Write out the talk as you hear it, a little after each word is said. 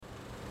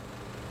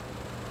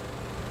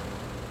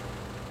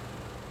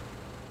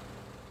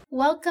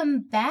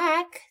Welcome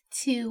back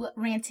to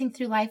Ranting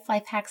Through Life,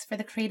 Life Hacks for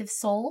the Creative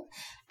Soul.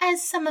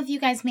 As some of you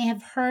guys may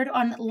have heard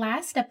on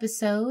last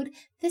episode,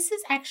 this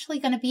is actually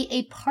going to be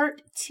a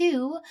part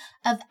 2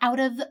 of Out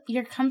of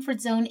Your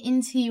Comfort Zone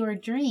into Your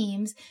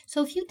Dreams.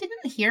 So if you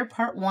didn't hear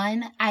part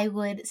 1, I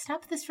would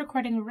stop this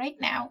recording right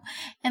now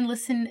and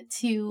listen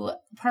to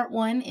part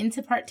 1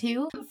 into part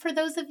 2. For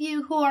those of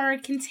you who are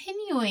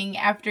continuing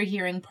after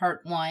hearing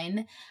part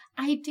 1,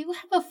 I do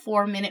have a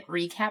 4-minute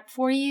recap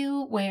for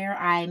you where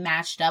I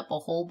mashed up a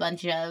whole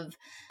bunch of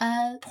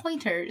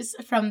pointers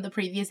from the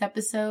previous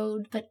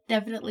episode, but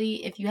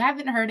definitely if you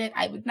haven't heard it,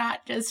 I would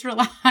not just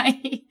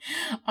rely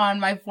on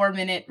my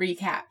 4-minute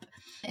recap.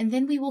 And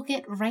then we will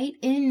get right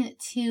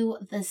into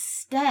the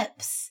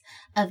steps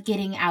of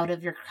getting out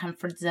of your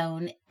comfort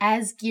zone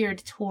as geared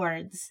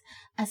towards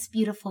us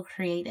beautiful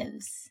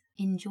creatives.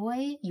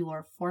 Enjoy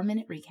your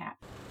 4-minute recap.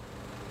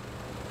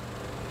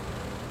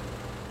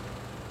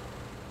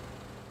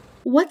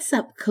 What's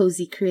up,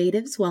 cozy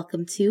creatives?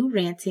 Welcome to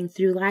Ranting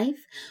Through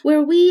Life,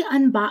 where we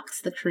unbox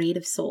the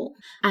creative soul.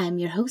 I'm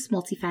your host,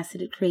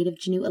 multifaceted creative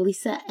Janu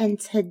Elisa, and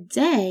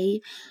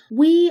today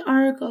we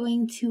are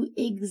going to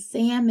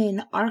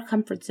examine our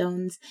comfort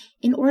zones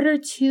in order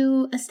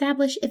to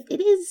establish if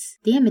it is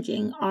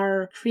damaging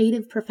our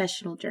creative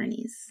professional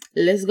journeys.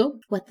 Let's go.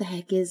 What the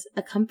heck is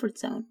a comfort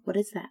zone? What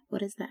is that?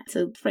 It's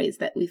a phrase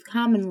that we've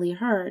commonly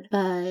heard,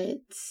 but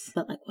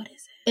like, what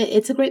is it?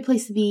 It's a great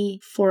place to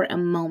be for a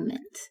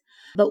moment.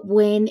 But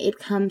when it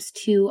comes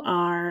to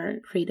our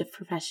creative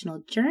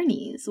professional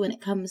journeys, when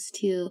it comes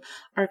to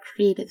our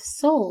creative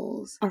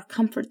souls, our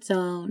comfort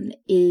zone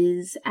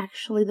is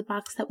actually the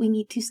box that we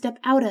need to step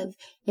out of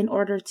in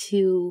order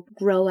to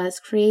grow as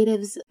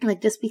creatives.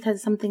 Like, just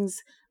because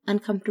something's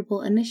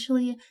uncomfortable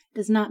initially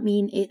does not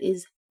mean it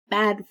is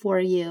bad for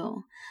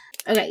you.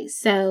 Okay,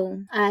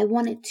 so I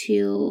wanted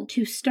to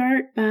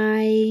start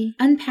by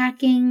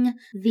unpacking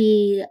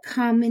the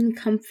common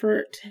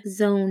comfort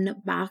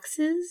zone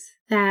boxes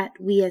that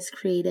we as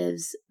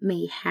creatives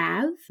may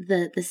have.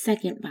 The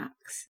second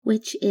box,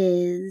 which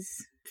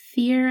is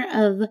fear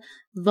of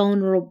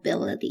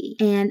vulnerability.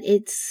 And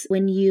it's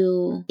when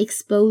you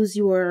expose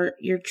your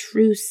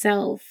true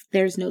self,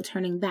 there's no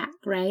turning back,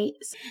 right?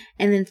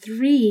 And then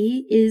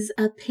 3 is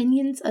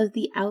opinions of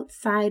the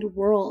outside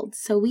world.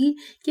 So we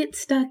get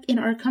stuck in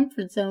our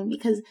comfort zone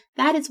because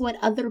that is what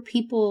other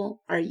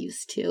people are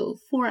used to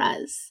for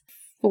us.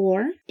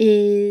 4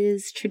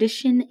 is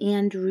tradition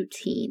and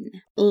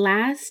routine.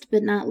 Last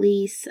but not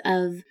least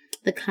of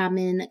the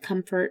common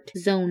comfort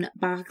zone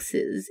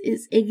boxes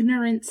is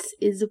ignorance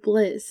is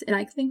bliss. And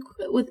I think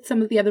with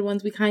some of the other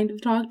ones, we kind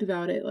of talked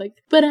about it,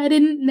 like, but I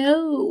didn't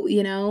know,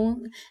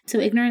 So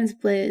ignorance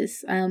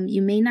bliss,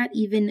 you may not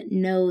even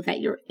know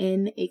that you're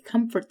in a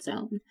comfort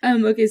zone.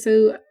 Okay,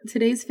 so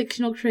today's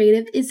fictional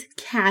creative is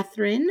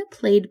Catherine,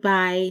 played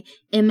by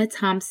Emma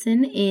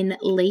Thompson in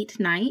Late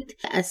Night,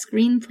 a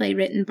screenplay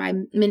written by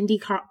Mindy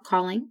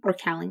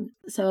Kaling.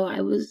 So I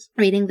was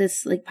reading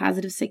this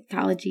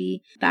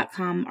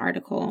positivepsychology.com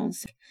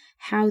articles,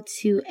 how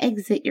to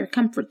exit your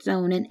comfort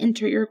zone and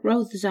enter your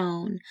growth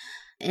zone.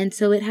 And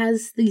so it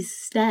has these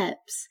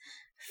steps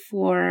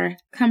for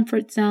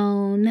comfort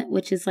zone,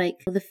 which is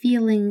like the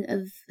feeling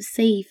of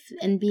safe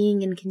and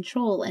being in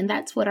control. And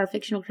that's what our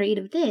fictional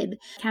creative did.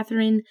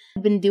 Catherine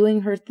had been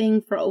doing her thing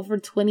for over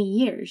 20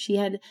 years. She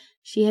had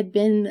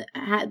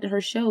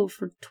her show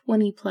for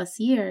 20 plus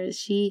years.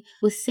 She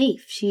was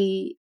safe.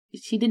 She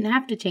didn't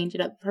have to change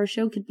it up. Her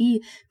show could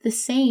be the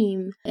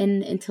same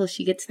until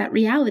she gets that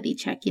reality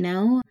check,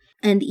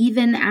 And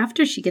even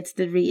after she gets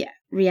the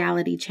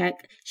reality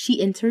check,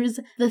 she enters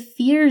the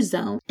fear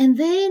zone. And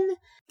then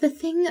the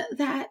thing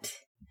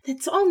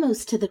that's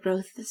almost to the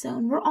growth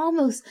zone, we're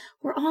almost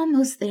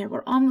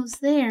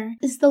there,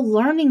 is the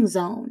learning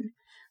zone,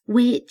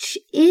 which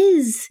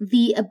is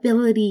the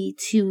ability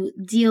to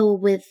deal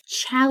with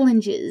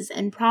challenges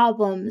and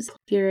problems.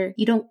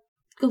 You don't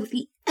go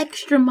the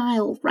extra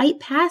mile right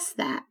past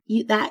that.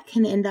 That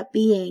can end up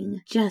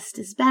being just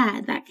as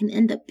bad. That can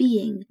end up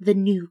being the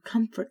new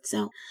comfort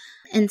zone.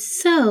 And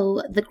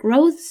so the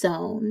growth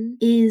zone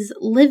is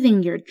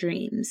living your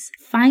dreams,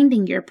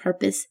 finding your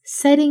purpose,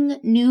 setting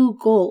new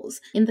goals.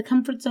 In the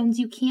comfort zones,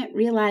 you can't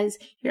realize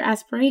your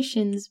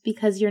aspirations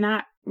because you're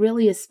not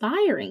really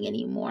aspiring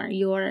anymore.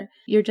 You're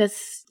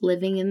just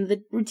living in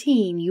the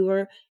routine.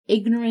 You're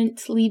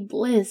ignorantly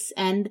bliss.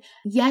 And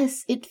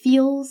yes, it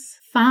feels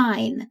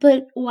fine,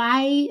 but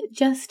why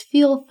just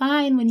feel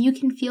fine when you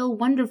can feel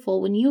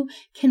wonderful, when you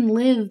can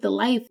live the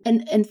life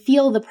and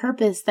feel the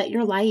purpose that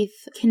your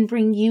life can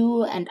bring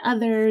you and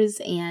others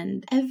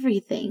and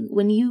everything?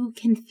 When you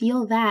can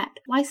feel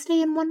that, why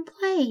stay in one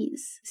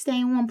place?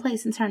 Stay in one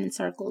place and turn in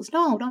circles.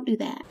 No, don't do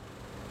that.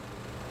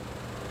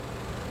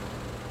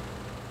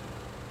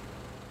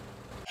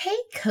 Hey,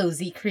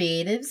 cozy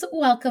creatives.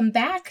 Welcome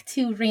back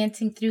to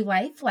Ranting Through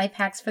Life, Life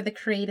Hacks for the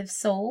Creative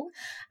Soul.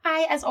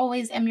 I, as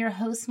always, am your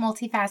host,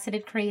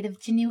 multifaceted creative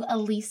Janu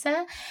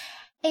Elisa.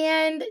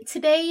 And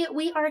today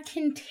we are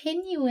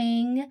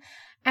continuing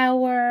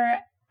our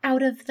Out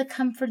out of the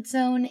comfort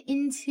zone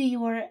into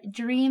your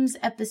dreams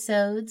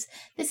episodes.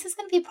 This is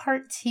going to be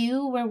part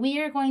 2, where we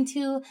are going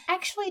to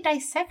actually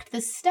dissect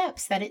the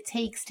steps that it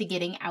takes to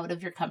getting out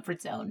of your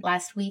comfort zone.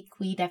 Last week,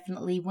 we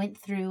definitely went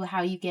through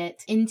how you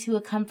get into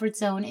a comfort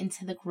zone,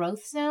 into the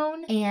growth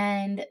zone.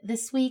 And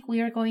this week,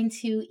 we are going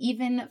to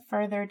even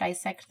further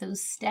dissect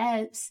those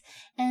steps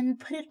and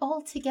put it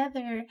all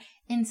together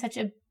in such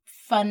a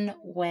fun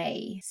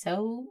way.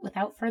 So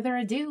without further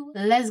ado,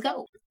 let's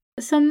go.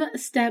 Some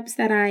steps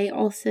that I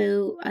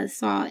also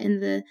saw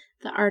in the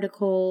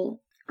article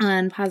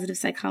on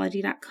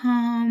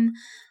positivepsychology.com,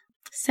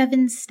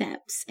 7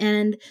 steps.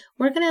 And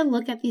we're going to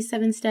look at these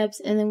 7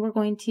 steps, and then we're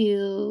going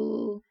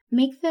to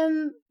make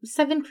them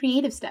 7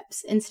 creative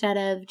steps instead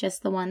of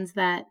just the ones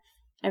that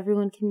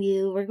everyone can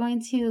do. We're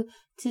going to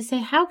say,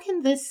 how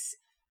can this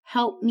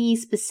help me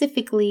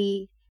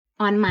specifically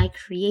on my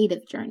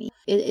creative journey?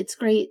 It's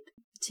great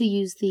to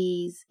use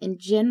these in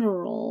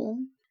general,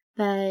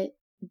 but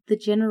the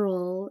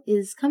general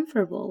is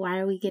comfortable. Why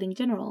are we getting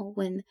general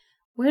when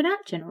we're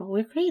not general?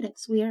 We're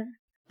creatives. We are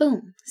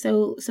boom.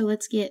 So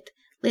let's get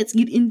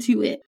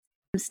into it.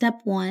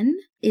 Step 1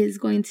 is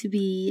going to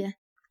be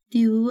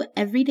do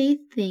everyday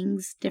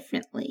things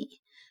differently.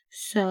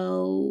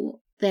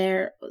 So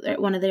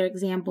one of their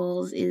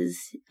examples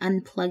is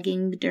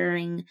unplugging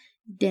during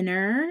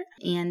dinner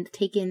and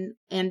taking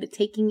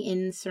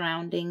in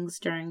surroundings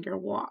during your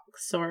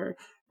walks or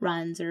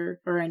runs or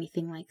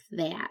anything like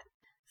that.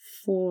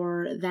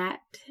 For that,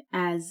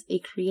 as a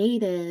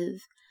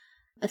creative,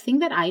 a thing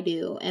that I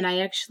do, and I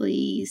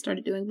actually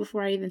started doing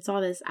before I even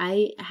saw this,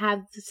 I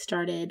have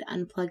started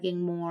unplugging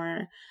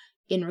more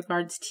in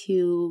regards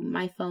to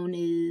my phone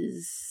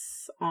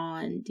is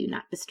on Do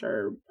Not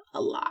Disturb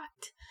a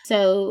lot.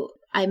 So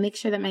I make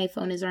sure that my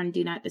phone is on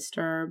Do Not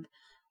Disturb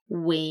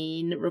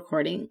when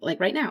recording, like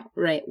right now,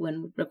 right?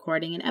 When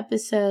recording an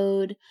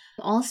episode.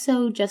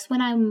 Also, just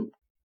when I'm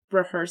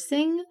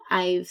rehearsing,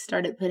 I've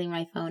started putting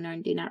my phone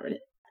on Do Not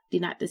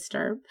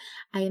Disturb.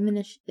 I am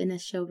in a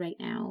show right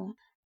now.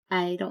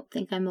 I don't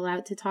think I'm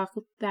allowed to talk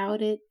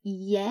about it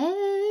yet.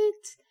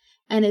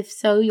 And if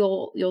so,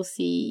 you'll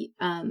see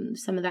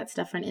some of that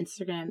stuff on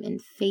Instagram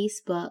and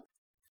Facebook.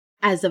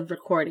 As of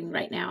recording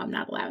right now, I'm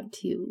not allowed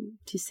to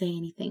say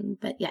anything.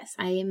 But yes,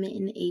 I am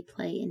in a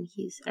play in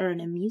Houston, or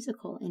in a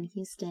musical in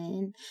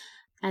Houston,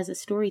 as a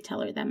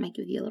storyteller. That might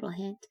give you a little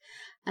hint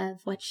of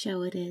what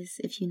show it is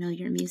if you know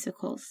your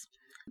musicals.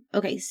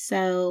 Okay,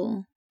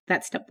 so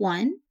that's step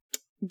 1.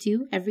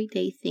 Do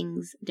everyday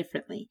things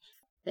differently.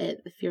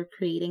 If you're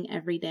creating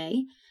every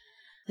day,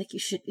 like you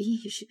should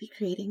be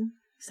creating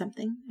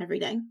something every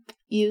day.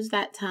 Use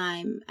that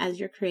time as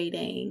you're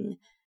creating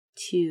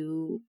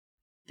to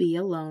be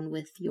alone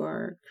with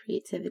your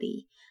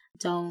creativity.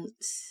 Don't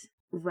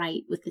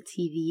write with the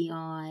TV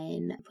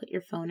on. Put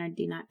your phone on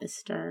Do Not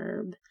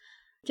Disturb.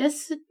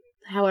 Just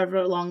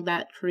however long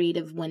that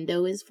creative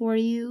window is for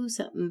you.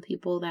 Some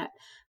people that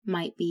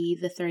might be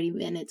the 30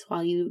 minutes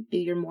while you do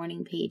your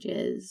morning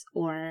pages,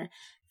 or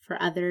for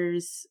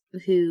others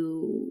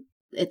who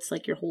it's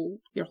like your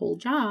whole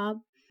job,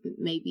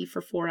 maybe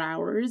for 4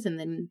 hours, and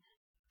then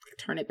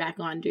turn it back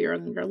on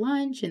during your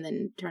lunch, and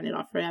then turn it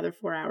off for another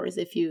 4 hours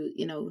if you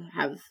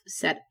have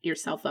set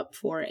yourself up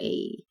for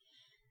an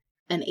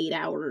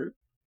 8-hour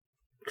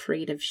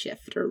creative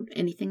shift or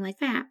anything like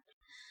that.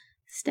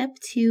 Step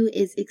 2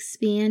 is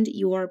expand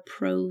your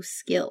pro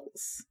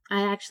skills.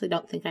 I actually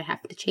don't think I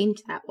have to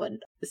change that one.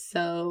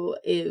 So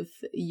if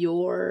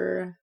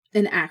you're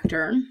an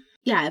actor,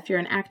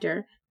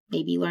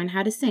 maybe learn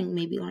how to sing,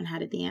 maybe learn how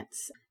to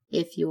dance.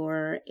 If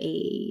you're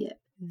a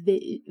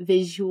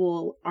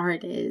visual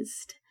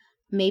artist,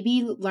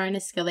 maybe learn a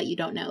skill that you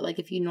don't know. Like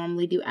if you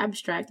normally do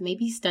abstract,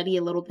 maybe study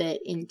a little bit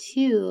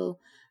into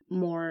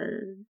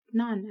more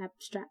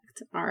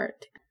non-abstract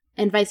art,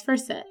 and vice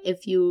versa.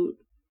 If you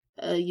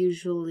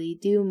usually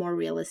do more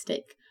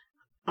realistic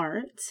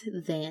art,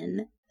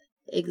 then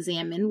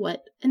examine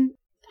what an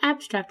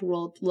abstract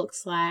world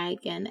looks like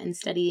and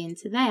study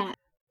into that.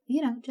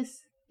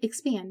 Just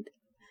expand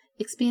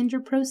your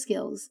pro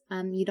skills.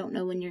 You don't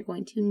know when you're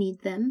going to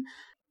need them.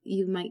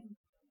 You might,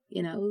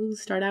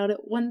 start out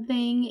at one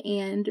thing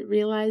and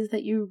realize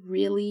that you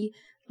really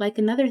like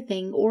another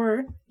thing,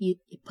 or you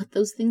put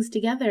those things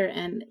together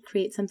and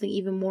create something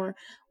even more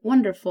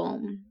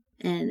wonderful.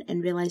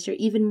 And realize you're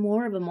even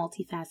more of a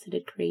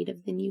multifaceted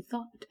creative than you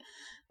thought.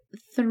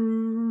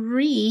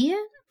 3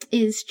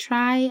 is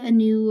try a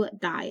new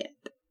diet.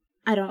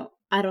 I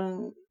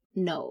don't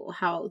know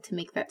how to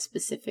make that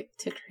specific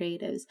to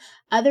creatives,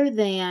 other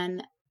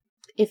than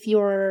if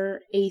you're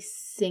a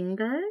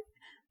singer,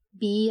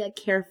 be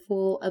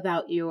careful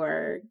about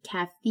your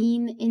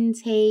caffeine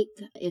intake.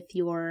 If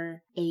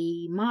you're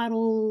a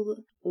model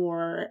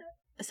or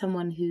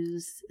someone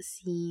who's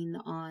seen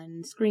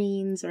on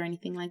screens or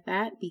anything like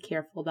that, be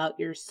careful about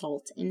your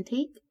salt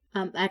intake.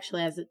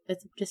 Actually,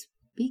 just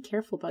be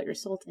careful about your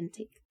salt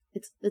intake.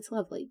 It's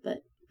lovely, but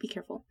be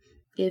careful.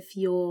 If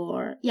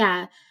you're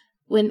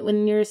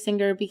when you're a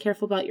singer, be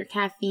careful about your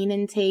caffeine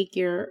intake,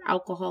 your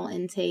alcohol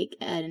intake,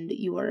 and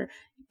your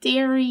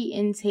dairy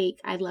intake.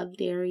 I love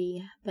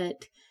dairy,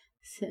 but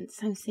since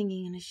I'm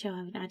singing in a show,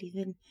 I'm not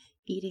even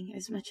eating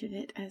as much of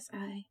it as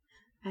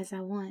I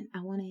want.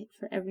 I want it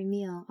for every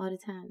meal all the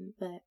time,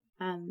 but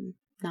I'm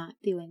not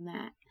doing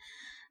that.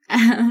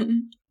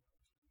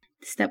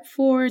 Step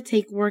 4,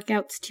 take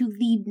workouts to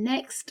the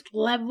next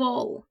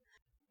level.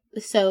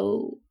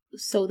 So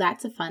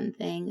that's a fun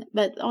thing.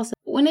 But also,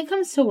 when it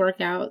comes to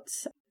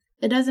workouts,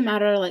 it doesn't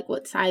matter like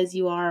what size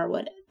you are or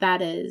what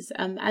that is.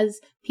 As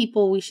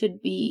people, we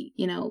should be,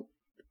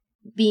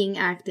 being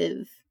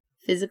active,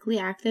 physically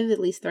active, at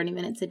least 30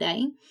 minutes a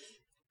day.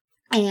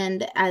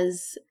 And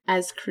as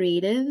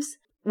creatives,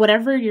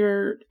 whatever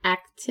your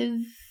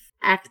active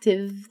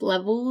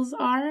levels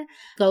are,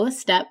 go a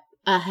step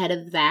ahead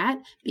of that,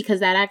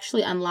 because that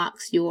actually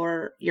unlocks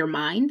your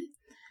mind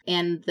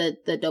and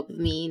the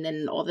dopamine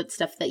and all that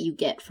stuff that you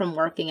get from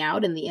working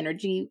out and the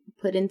energy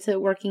put into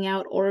working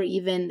out. Or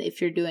even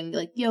if you're doing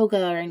like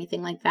yoga or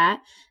anything like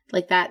that,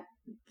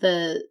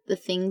 the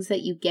things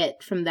that you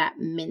get from that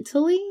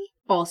mentally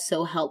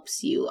also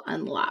helps you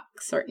unlock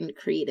certain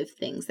creative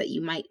things that you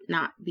might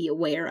not be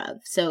aware of.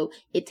 So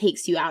it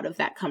takes you out of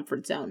that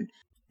comfort zone.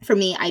 For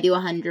me, I do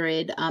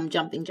 100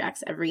 jumping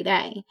jacks every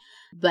day.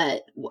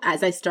 But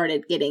as I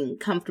started getting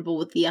comfortable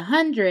with the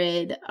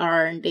 100,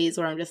 are days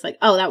where I'm just like,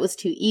 oh, that was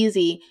too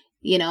easy.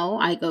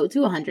 I go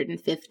to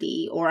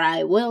 150, or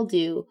I will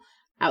do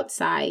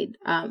outside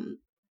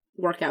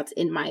workouts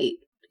in my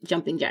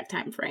jumping jack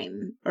time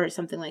frame or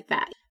something like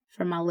that.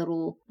 For my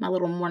little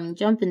morning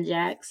jumping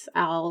jacks,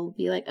 I'll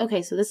be like,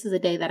 okay, so this is a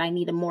day that I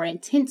need a more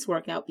intense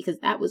workout because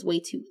that was way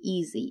too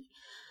easy.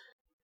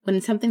 When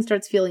something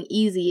starts feeling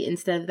easy,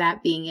 instead of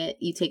that being it,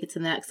 you take it to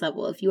the next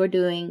level. If you are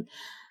doing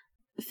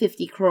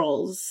 50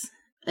 curls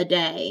a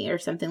day or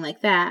something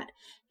like that,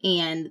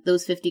 and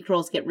those 50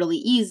 curls get really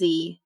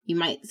easy, you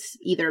might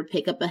either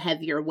pick up a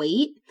heavier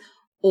weight,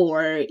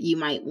 or you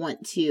might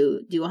want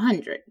to do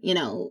 100,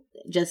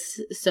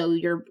 just so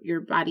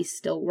your body's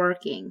still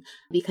working.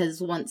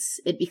 Because once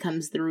it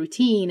becomes the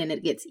routine and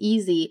it gets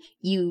easy,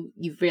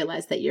 you've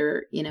realized that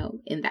you're,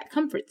 in that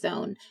comfort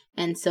zone.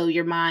 And so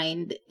your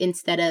mind,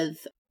 instead of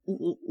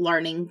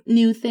learning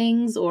new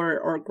things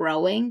or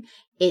growing,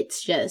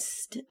 it's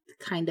just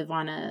kind of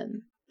on a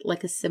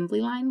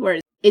assembly line where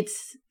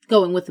it's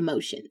going with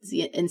emotions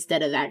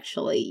instead of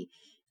actually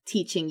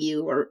teaching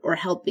you or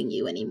helping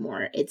you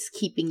anymore. It's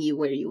keeping you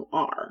where you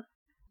are.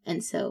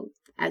 And so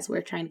as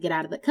we're trying to get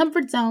out of the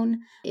comfort zone,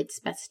 it's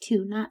best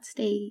to not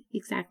stay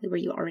exactly where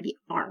you already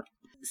are.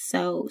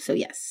 So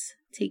yes,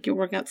 take your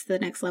workouts to the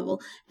next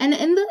level. And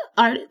in the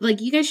art,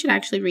 you guys should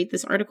actually read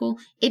this article.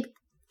 It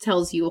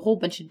tells you a whole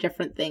bunch of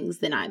different things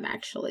than I'm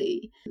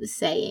actually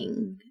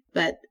saying,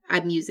 but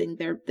I'm using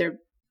their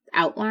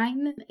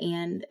outline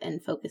and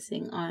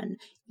focusing on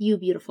you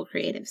beautiful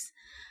creatives.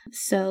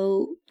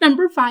 So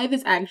number 5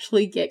 is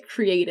actually get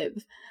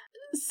creative.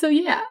 So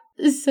yeah,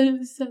 so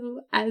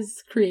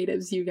as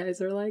creatives, you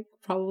guys are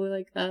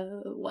probably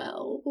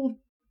well,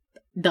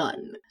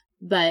 done.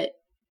 But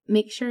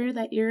make sure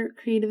that you're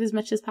creative as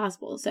much as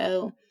possible.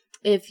 So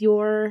if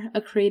you're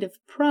a creative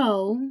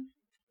pro,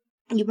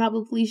 you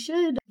probably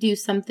should do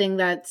something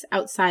that's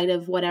outside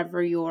of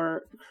whatever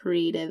your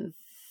creative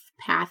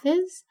path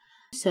is.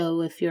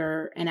 So if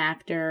you're an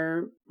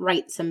actor,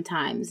 write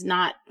sometimes,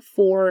 not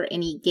for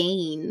any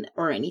gain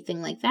or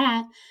anything like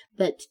that,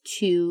 but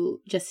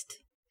to just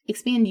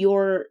expand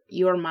your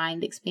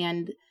mind,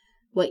 expand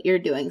what you're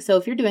doing. So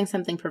if you're doing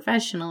something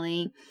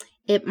professionally,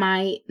 it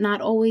might not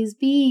always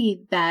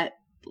be that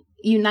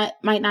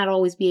might not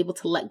always be able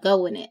to let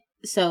go in it.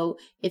 So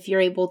if you're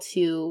able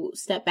to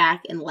step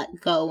back and let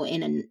go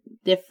in a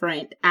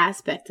different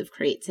aspect of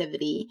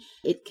creativity,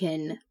 it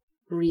can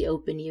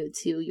reopen you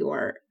to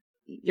your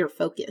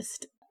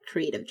focused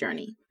creative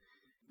journey.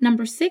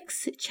 Number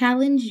 6,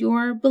 challenge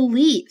your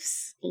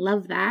beliefs.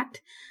 Love that.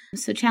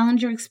 So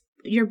challenge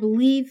your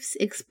beliefs,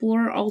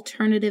 explore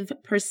alternative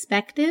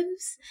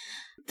perspectives,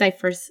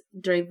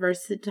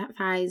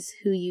 diversifies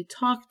who you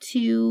talk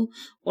to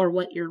or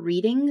what you're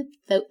reading.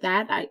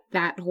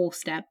 That whole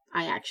step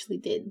I actually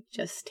did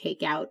just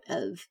take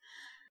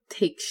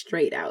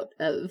straight out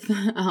of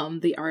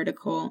the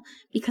article,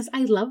 because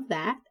I love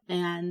that.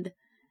 And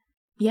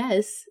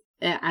yes,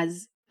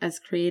 as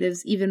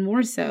creatives, even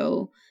more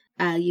so,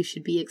 you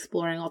should be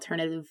exploring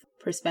alternative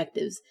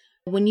perspectives.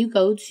 When you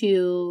go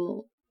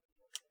to,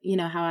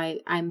 how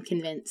I'm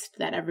convinced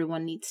that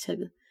everyone needs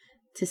to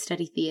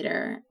study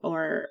theater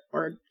or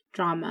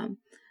drama.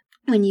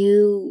 When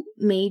you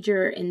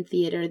major in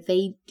theater,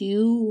 they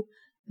do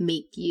but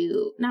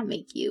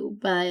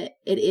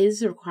it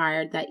is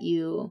required that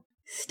you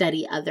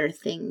study other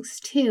things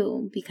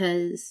too,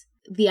 because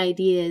the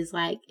idea is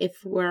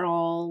if we're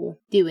all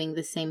doing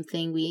the same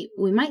thing,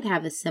 we might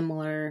have a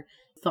similar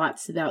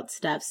thoughts about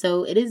stuff.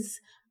 So it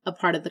is a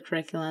part of the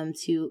curriculum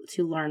to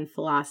learn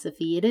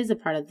philosophy. It is a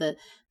part of the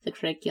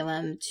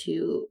curriculum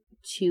to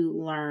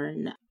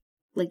learn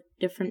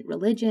different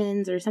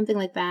religions or something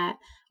like that,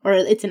 or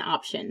it's an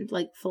option,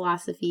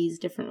 philosophies,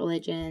 different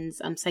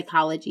religions,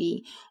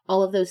 psychology.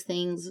 All of those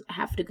things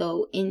have to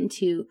go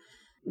into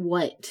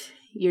what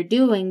you're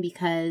doing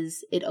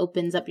because it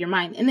opens up your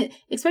mind. And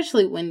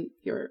especially when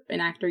you're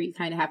an actor, you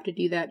kind of have to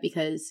do that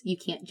because you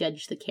can't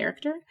judge the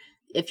character.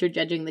 If you're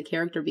judging the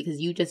character because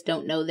you just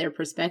don't know their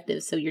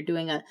perspective, so you're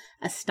doing a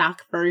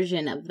stock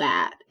version of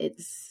that.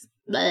 It's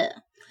bleh.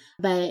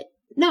 But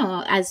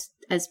no, as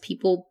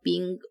people,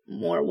 being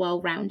more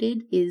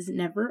well-rounded is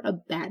never a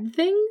bad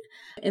thing.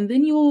 And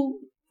then you'll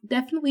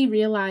definitely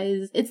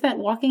realize it's that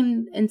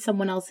walking in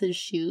someone else's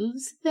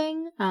shoes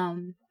thing,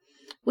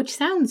 which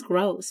sounds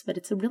gross, but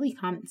it's a really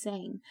common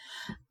saying.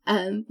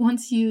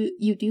 Once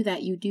you do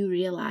that, you do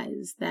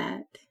realize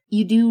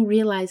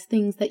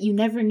things that you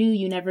never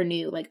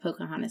knew, like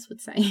Pocahontas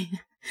would say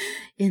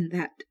in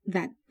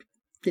that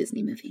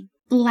Disney movie.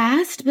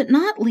 Last but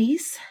not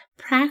least,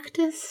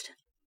 practiced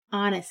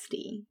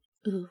honesty.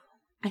 Ooh,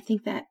 I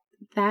think that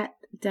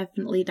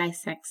definitely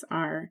dissects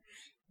our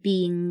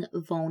being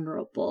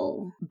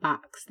vulnerable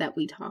box that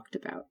we talked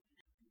about.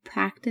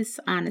 Practice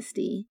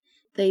honesty.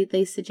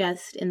 They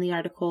suggest in the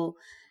article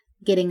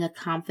getting a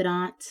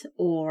confidant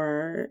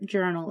or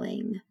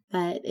journaling.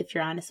 But if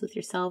you're honest with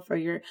yourself or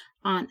you're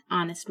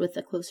honest with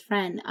a close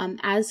friend,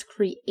 as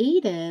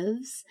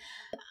creatives,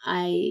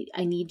 I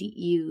need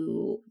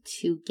you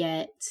to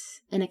get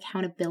an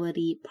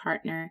accountability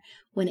partner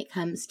when it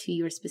comes to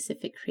your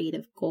specific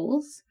creative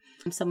goals.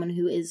 Someone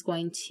who is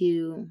going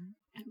to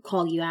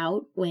call you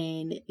out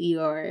when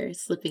you're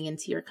slipping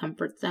into your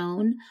comfort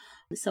zone.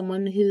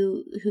 Someone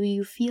who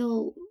you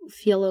feel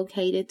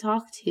okay to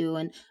talk to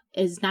and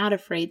is not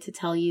afraid to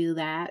tell you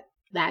that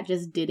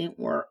just didn't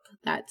work.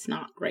 That's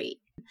not great.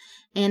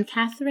 And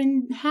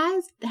Catherine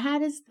had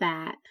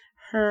that.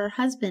 Her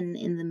husband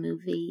in the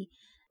movie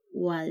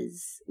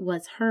was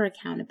her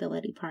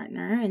accountability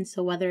partner. And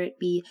so whether it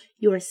be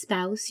your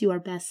spouse, your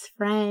best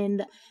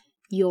friend,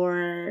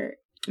 your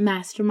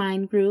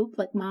mastermind group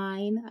like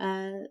mine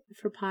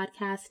for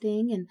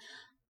podcasting, and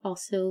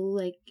also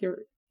like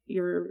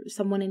your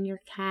someone in your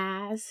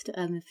cast,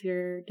 if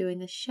you're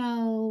doing a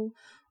show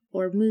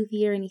or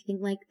movie or anything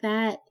like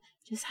that,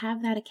 just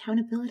have that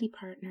accountability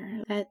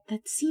partner, that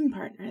scene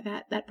partner,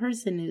 that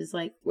person who's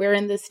like, we're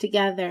in this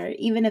together,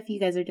 even if you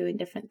guys are doing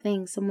different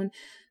things, someone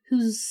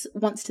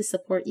wants to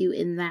support you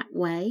in that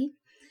way.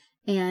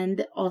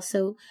 And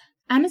also,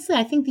 honestly,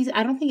 I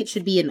don't think it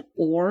should be an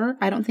or.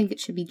 I don't think it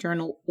should be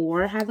journal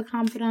or have a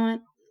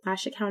confidant /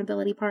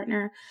 accountability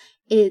partner.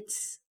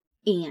 It's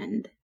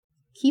and.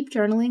 Keep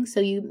journaling so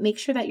you make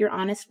sure that you're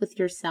honest with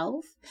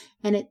yourself,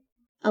 and it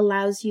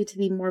allows you to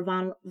be more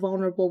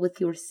vulnerable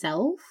with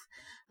yourself,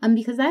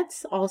 because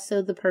that's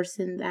also the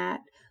person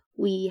that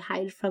we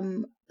hide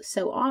from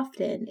so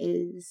often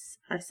is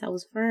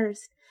ourselves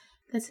first.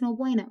 That's no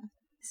bueno.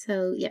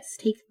 So yes,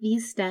 take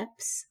these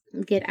steps,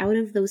 get out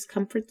of those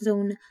comfort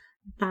zone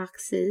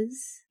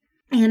boxes,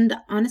 and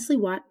honestly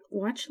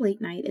watch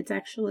late night. It's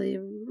actually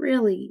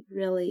really,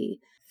 really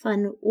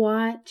fun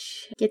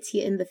watch. Gets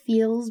you in the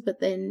feels, but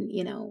then,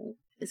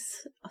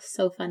 it's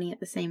so funny at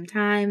the same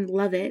time.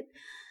 Love it.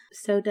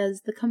 So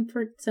does the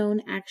comfort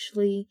zone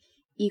actually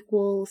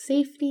equal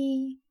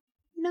safety?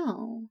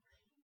 No.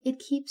 It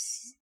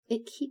keeps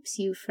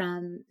you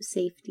from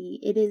safety.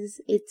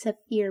 It's a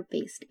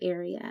fear-based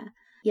area.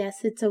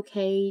 Yes, it's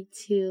okay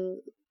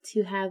to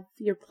have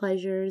your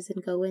pleasures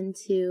and go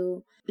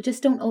into, but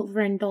just don't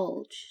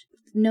overindulge.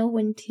 Know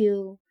when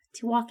to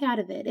walk out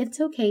of it.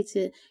 It's okay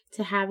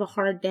to have a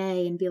hard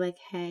day and be like,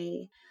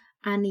 hey,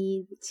 I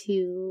need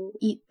to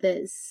eat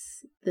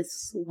this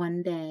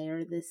one day,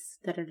 or this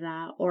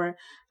da-da-da, or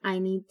I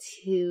need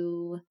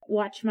to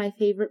watch my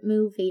favorite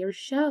movie or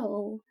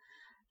show.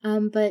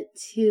 But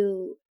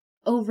to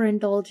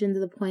overindulge into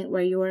the point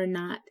where you're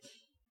not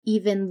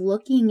even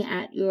looking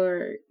at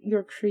your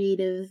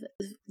creative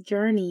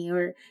journey,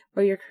 or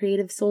your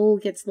creative soul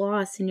gets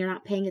lost and you're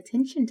not paying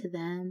attention to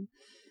them,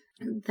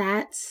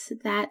 that's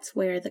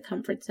where the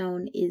comfort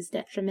zone is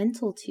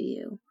detrimental to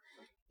you.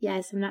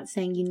 Yes, I'm not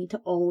saying you need to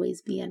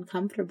always be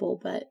uncomfortable,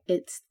 but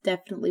it's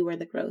definitely where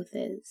the growth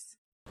is.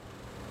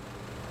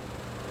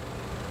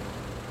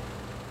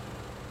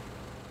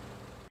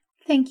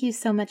 Thank you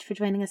so much for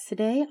joining us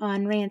today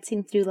on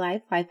Ranting Through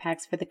Life, 5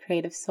 Hacks for the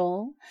Creative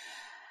Soul.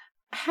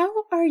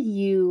 How are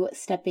you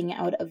stepping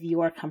out of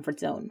your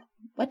comfort zone?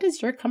 What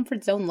does your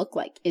comfort zone look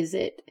like? Is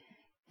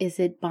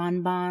it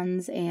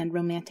bonbons and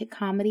romantic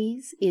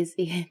comedies? Is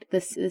it the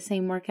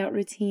same workout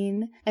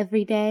routine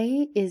every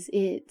day? Is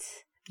it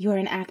you're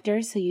an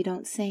actor so you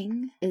don't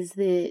sing? Is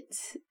it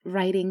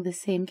writing the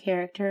same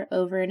character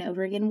over and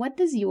over again? What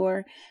does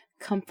your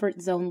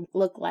comfort zone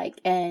look like,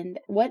 and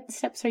what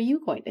steps are you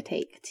going to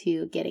take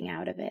to getting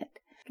out of it?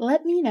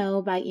 Let me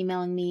know by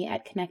emailing me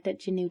at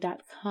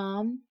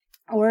connect@janu.com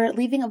or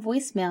leaving a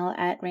voicemail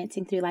at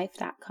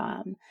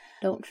rantingthroughlife.com.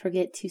 Don't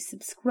forget to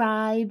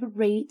subscribe,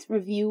 rate,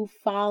 review,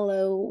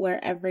 follow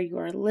wherever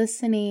you're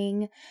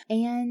listening.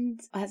 And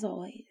as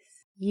always,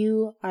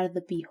 you are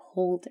the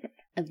beholder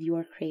of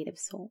your creative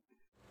soul.